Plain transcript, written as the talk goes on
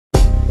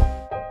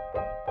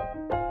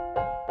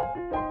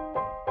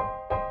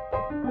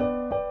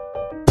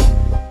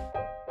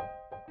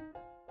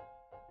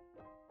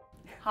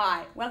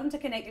Hi, welcome to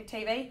Connective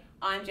TV.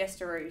 I'm Jess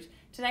DeRouge.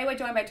 Today we're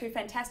joined by two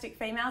fantastic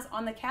females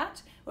on the couch.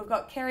 We've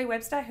got Kerri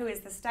Webster, who is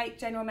the State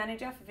General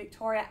Manager for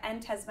Victoria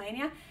and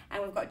Tasmania,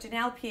 and we've got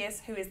Janelle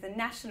Pearce, who is the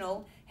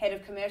National Head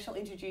of Commercial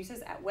Introducers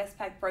at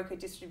Westpac Broker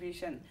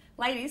Distribution.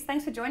 Ladies,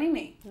 thanks for joining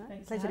me.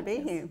 Pleasure to be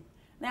here.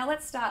 Now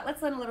let's start.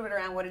 Let's learn a little bit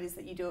around what it is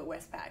that you do at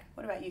Westpac.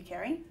 What about you,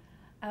 Kerri?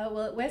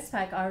 Well, at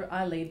Westpac,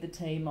 I lead the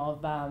team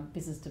of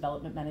business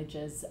development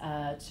managers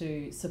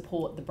to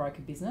support the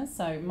broker business.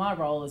 So my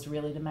role is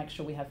really to make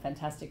sure we have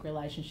fantastic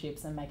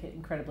relationships and make it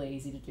incredibly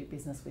easy to do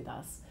business with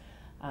us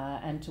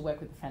and to work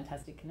with the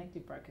fantastic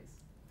connected brokers.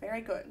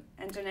 Very good.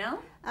 And Janelle?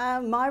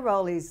 My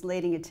role is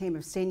leading a team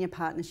of senior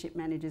partnership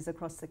managers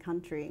across the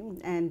country,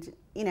 and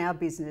in our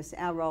business,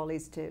 our role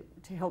is to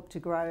help to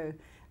grow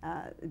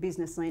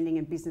business lending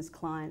and business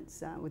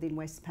clients within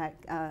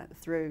Westpac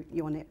through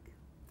your network.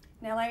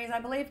 Now, ladies, I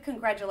believe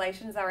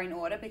congratulations are in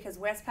order because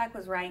Westpac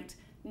was ranked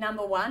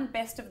 #1,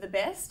 best of the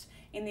best,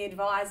 in the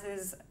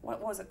Advisors,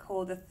 what was it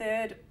called, the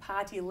Third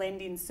Party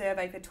Lending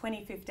Survey for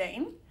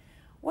 2015.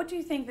 What do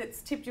you think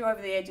that's tipped you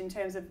over the edge in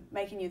terms of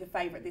making you the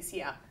favourite this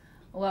year?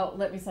 Well,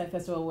 let me say,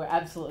 first of all, we're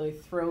absolutely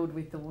thrilled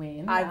with the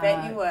win. I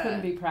bet you were.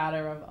 Couldn't be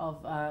prouder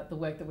of the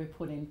work that we've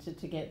put in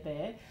to get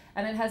there.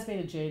 And it has been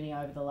a journey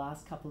over the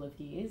last couple of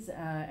years.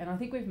 And I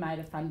think we've made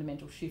a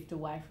fundamental shift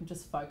away from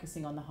just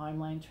focusing on the home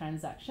loan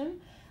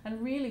transaction and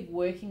really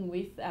working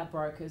with our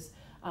brokers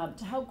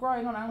to help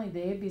grow not only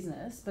their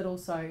business, but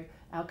also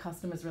our end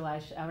customers'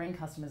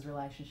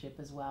 relationship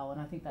as well. And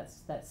I think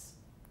that's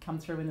come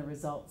through in the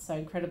results, so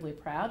incredibly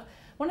proud.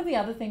 One of the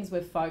other things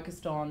we've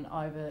focused on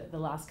over the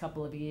last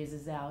couple of years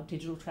is our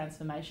digital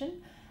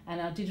transformation, and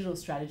our digital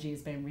strategy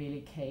has been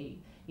really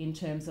key in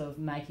terms of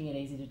making it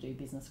easy to do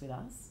business with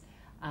us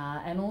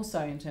and also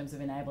in terms of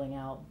enabling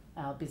our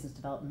business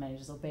development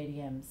managers or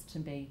BDMs to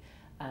be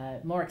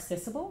more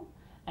accessible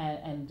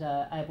and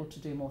able to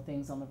do more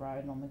things on the road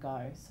and on the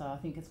go. So I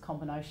think it's a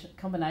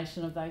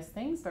combination of those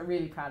things, but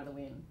really proud of the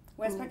win.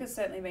 Westpac has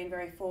certainly been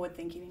very forward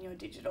thinking in your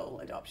digital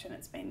adoption.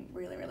 It's been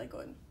really, really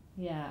good.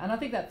 Yeah, and I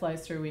think that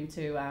flows through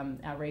into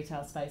our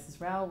retail space as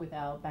well with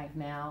our Bank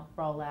Now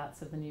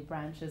rollouts of the new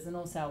branches and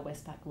also our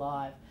Westpac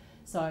Live.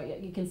 So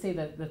you can see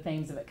the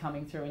themes of it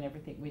coming through in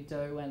everything we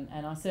do, and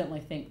I certainly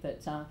think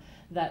that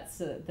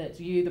that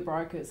you, the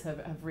brokers,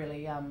 have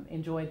really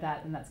enjoyed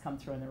that, and that's come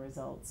through in the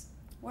results.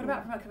 What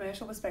about from a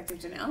commercial perspective,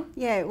 Janelle?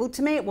 Yeah, well,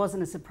 to me it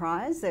wasn't a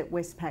surprise that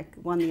Westpac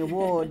won the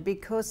award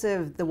because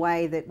of the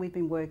way that we've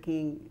been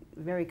working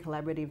very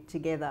collaborative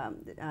together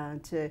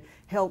to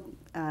help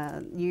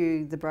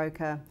you, the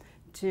broker,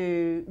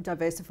 to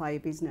diversify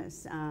your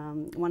business.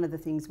 One of the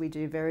things we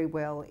do very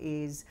well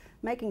is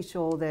making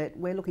sure that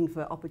we're looking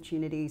for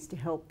opportunities to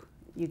help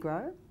you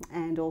grow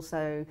and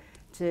also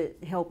to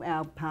help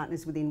our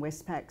partners within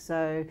Westpac.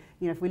 So,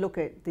 you know, if we look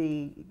at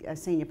the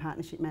senior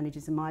partnership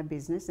managers in my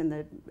business and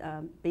the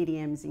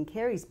BDMs in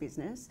Kerri's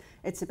business,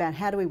 it's about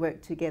how do we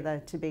work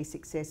together to be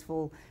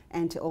successful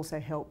and to also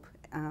help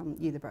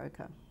you, the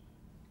broker.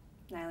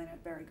 Nailing it,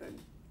 very good.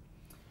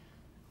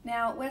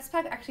 Now,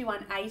 Westpac actually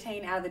won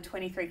 18 out of the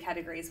 23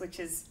 categories, which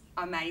is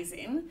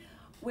amazing.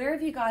 Where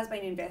have you guys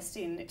been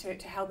investing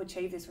to help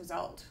achieve this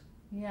result?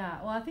 Yeah,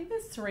 well, I think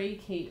there's 3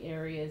 key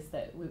areas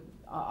that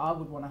I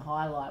would want to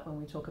highlight when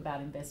we talk about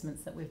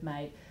investments that we've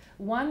made.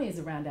 One is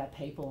around our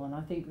people, and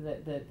I think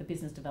that the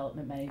business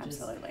development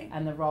managers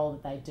and the role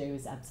that they do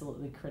is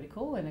absolutely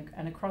critical.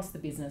 And across the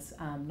business,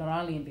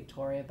 not only in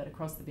Victoria, but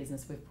across the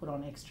business, we've put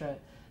on extra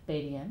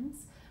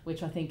BDMs,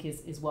 which I think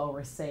is well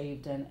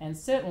received and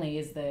certainly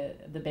is the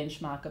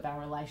benchmark of our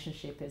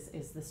relationship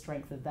is the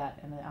strength of that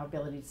and our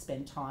ability to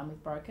spend time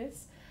with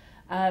brokers.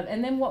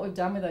 And then what we've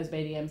done with those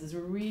BDMs is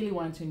we really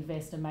wanted to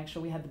invest and make sure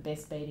we had the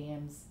best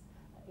BDMs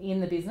in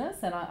the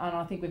business, and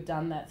I think we've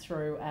done that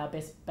through our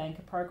Best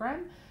Banker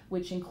program,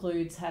 which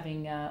includes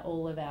having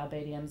all of our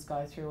BDMs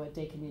go through a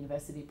Deakin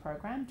University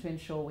program to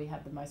ensure we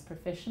have the most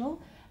professional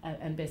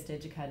and best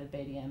educated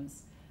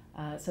BDMs.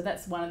 So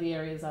that's one of the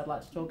areas I'd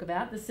like to talk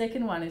about. The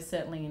second one is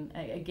certainly,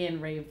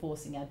 again,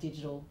 reinforcing our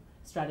digital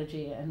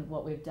strategy and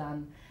what we've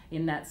done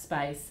in that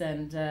space,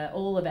 and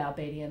all of our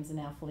BDMs are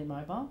now fully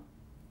mobile.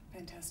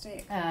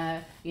 Fantastic.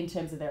 In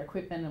terms of their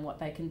equipment and what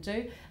they can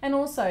do. And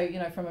also, you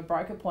know, from a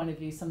broker point of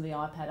view, some of the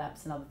iPad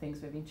apps and other things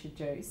we've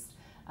introduced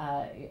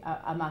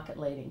are market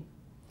leading.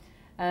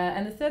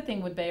 And the third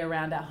thing would be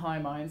around our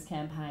Home Owns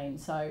campaign.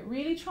 So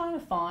really trying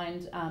to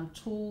find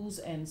tools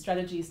and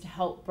strategies to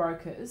help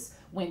brokers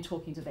when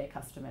talking to their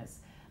customers.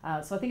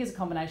 So I think it's a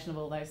combination of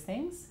all those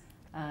things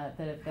that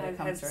have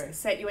come through. Has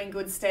set you in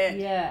good stead.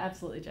 Yeah,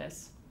 absolutely,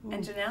 Jess.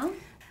 And Janelle?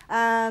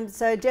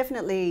 So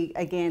definitely,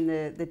 again,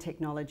 the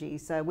technology.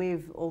 So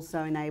we've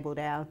also enabled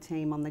our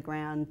team on the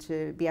ground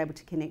to be able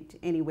to connect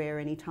anywhere,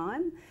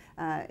 anytime,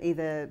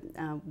 either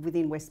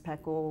within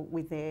Westpac or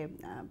with their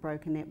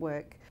broker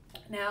network.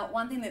 Now,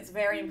 one thing that's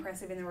very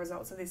impressive in the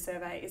results of this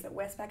survey is that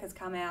Westpac has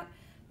come out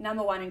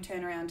 #1 in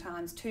turnaround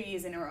times 2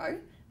 years in a row,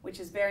 which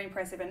is very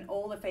impressive, and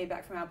all the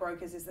feedback from our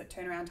brokers is that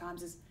turnaround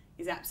times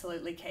is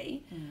absolutely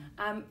key.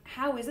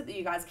 How is it that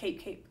you guys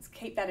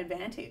keep that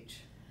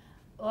advantage?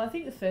 Well, I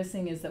think the first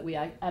thing is that we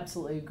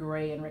absolutely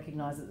agree and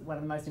recognise that one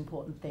of the most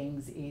important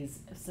things is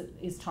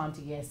time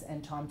to yes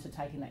and time to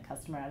taking that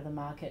customer out of the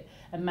market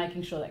and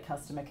making sure that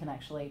customer can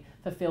actually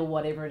fulfil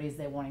whatever it is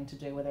they're wanting to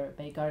do, whether it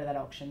be go to that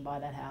auction, buy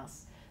that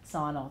house,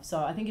 sign off. So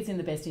I think it's in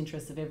the best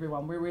interest of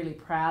everyone. We're really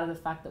proud of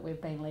the fact that we've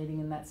been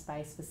leading in that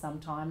space for some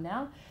time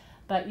now,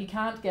 but you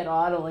can't get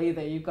idle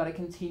either. You've got to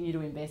continue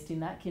to invest in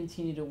that,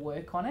 continue to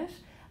work on it.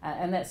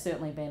 And that's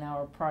certainly been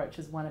our approach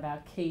as one of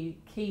our key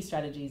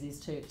strategies is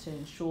to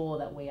ensure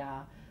that we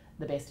are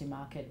the best in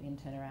market in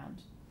turnaround.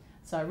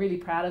 So really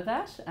proud of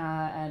that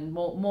and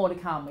more to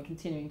come. We're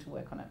continuing to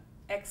work on it.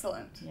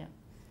 Excellent. Yeah.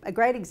 A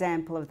great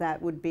example of that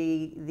would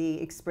be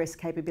the express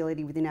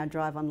capability within our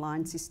Drive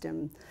Online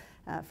system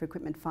for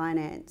equipment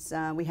finance.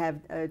 We have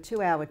a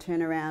 2-hour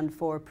turnaround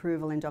for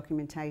approval and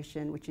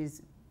documentation, which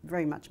is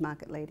very much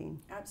market leading.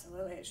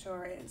 Absolutely, it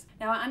sure is.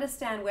 Now I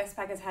understand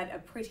Westpac has had a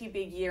pretty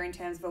big year in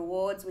terms of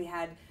awards. We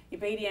had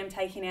your BDM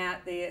taking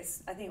out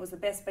this, I think it was the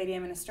best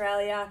BDM in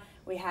Australia.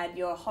 We had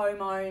your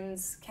Home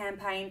Owns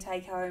campaign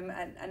take home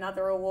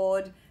another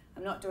award.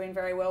 I'm not doing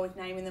very well with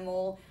naming them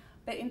all.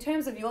 But in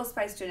terms of your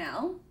space,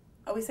 Janelle,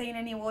 are we seeing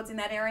any awards in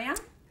that area?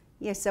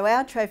 Yes, so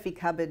our trophy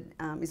cupboard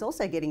is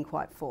also getting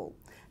quite full.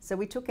 So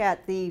we took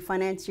out the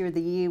Financier of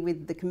the Year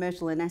with the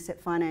Commercial and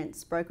Asset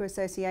Finance Broker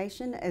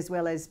Association, as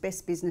well as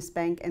Best Business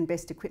Bank and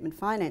Best Equipment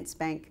Finance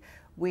Bank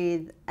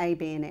with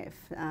ABNF.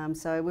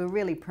 So we're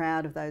really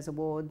proud of those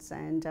awards,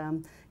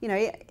 and you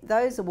know,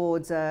 those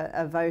awards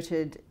are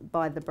voted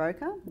by the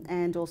broker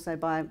and also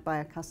by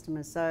our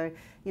customers. So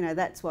you know,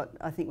 that's what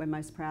I think we're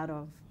most proud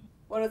of.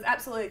 Well, it was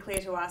absolutely clear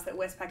to us that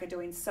Westpac are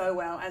doing so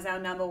well. As our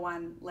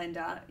 #1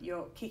 lender,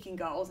 you're kicking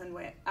goals, and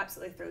we're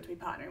absolutely thrilled to be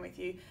partnering with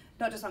you,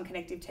 not just on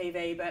Connective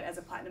TV, but as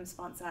a platinum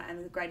sponsor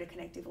and the Greater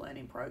Connective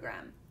Learning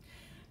Program.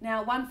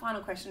 Now, one final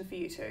question for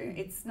you two.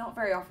 It's not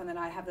very often that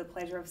I have the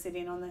pleasure of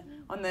sitting on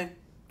the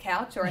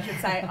couch, or I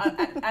should say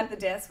at the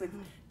desk with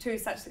two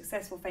such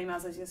successful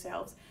females as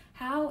yourselves.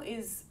 How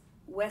is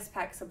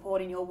Westpac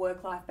supporting your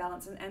work-life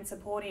balance and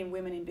supporting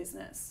women in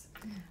business?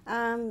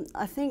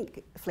 I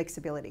think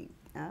flexibility.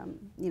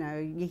 You know,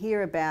 you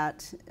hear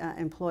about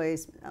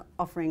employers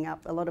offering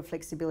up a lot of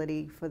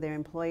flexibility for their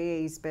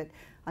employees, but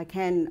I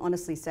can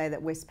honestly say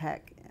that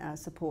Westpac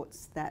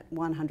supports that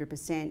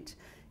 100%.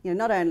 You know,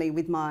 not only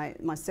with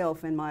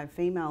myself and my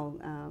female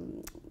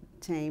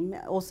team,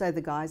 also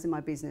the guys in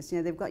my business. You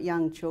know, they've got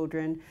young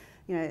children.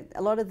 You know,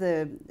 a lot of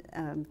the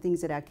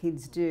things that our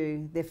kids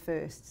do, they're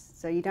firsts.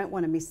 So you don't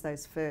want to miss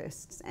those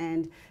firsts.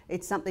 And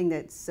it's something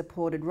that's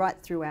supported right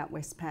throughout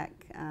Westpac.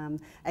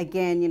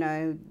 Again, you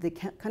know, the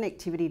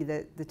connectivity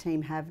that the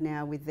team have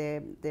now with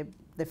their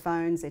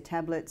phones, their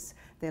tablets,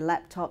 their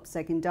laptops,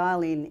 they can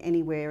dial in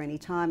anywhere,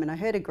 anytime. And I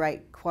heard a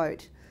great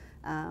quote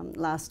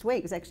last week.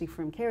 It was actually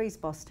from Kerri's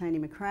boss, Tony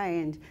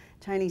McRae. And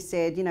Tony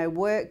said, you know,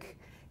 work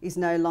is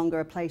no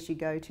longer a place you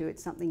go to,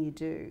 it's something you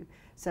do.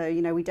 So,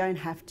 you know, we don't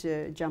have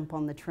to jump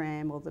on the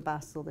tram or the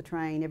bus or the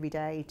train every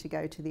day to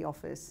go to the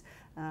office.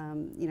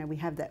 You know, we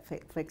have that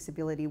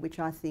flexibility, which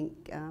I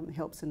think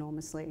helps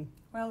enormously.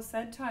 Well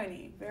said,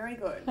 Tony. Very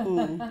good.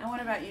 And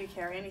what about you,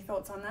 Kerri? Any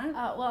thoughts on that?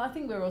 Well, I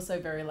think we're also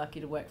very lucky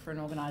to work for an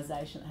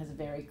organisation that has a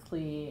very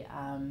clear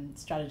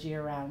strategy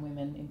around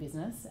women in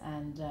business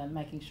and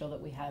making sure that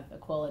we have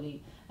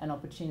equality and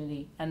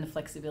opportunity and the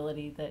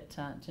flexibility that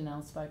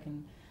Janelle's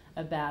spoken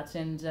about,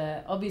 and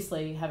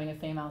obviously having a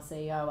female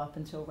CEO up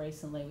until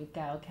recently with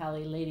Gail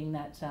Kelly leading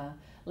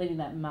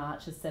that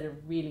march has set a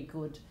really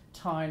good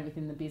tone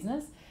within the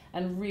business,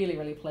 and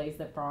really pleased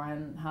that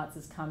Brian Hartz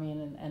has come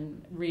in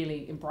and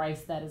really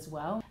embraced that as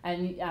well.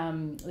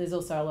 And there's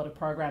also a lot of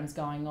programs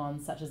going on,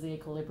 such as the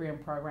Equilibrium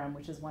program,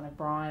 which is one of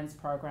Brian's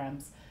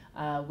programs,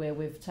 where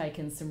we've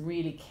taken some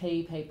really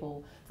key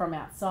people from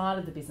outside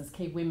of the business,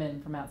 key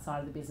women from outside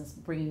of the business,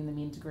 bringing them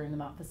in to groom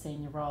them up for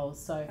senior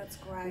roles. So that's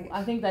great.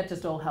 I think that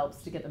just all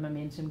helps to get the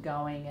momentum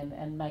going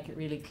and make it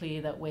really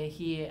clear that we're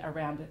here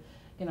around,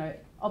 you know,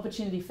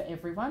 opportunity for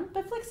everyone,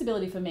 but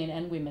flexibility for men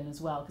and women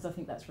as well, because I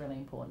think that's really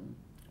important.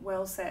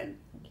 Well said.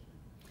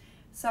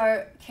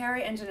 So,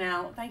 Kerri and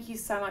Janelle, thank you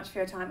so much for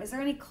your time. Is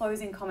there any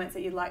closing comments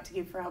that you'd like to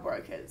give for our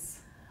brokers?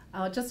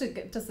 Just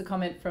a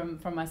comment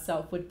from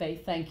myself would be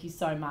thank you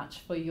so much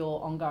for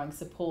your ongoing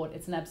support.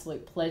 It's an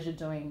absolute pleasure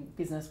doing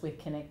business with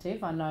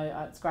Connective. I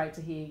know it's great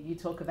to hear you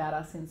talk about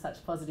us in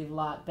such positive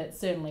light, but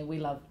certainly we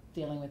love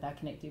dealing with our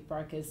Connective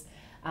brokers,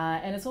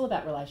 and it's all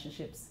about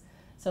relationships.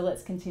 So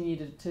let's continue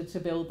to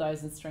build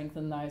those and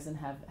strengthen those and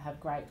have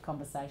great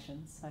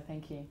conversations. So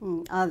thank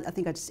you. I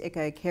think I just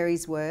echo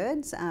Kerri's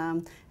words.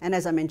 And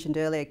as I mentioned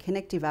earlier,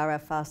 Connective are our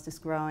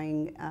fastest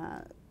growing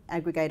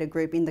aggregator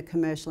group in the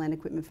commercial and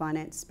equipment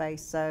finance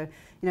space. So,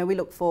 you know, we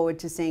look forward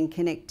to seeing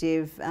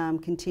Connective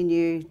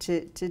continue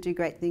to do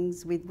great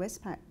things with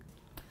Westpac.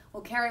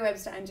 Well, Kerri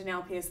Webster and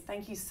Janelle Pearce,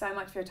 thank you so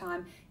much for your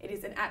time. It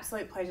is an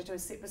absolute pleasure to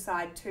sit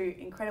beside two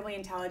incredibly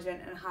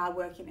intelligent and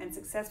hardworking and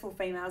successful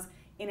females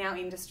in our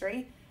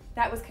industry.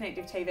 That was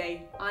Connective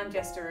TV. I'm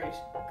Jess DeRouge.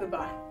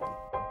 Goodbye.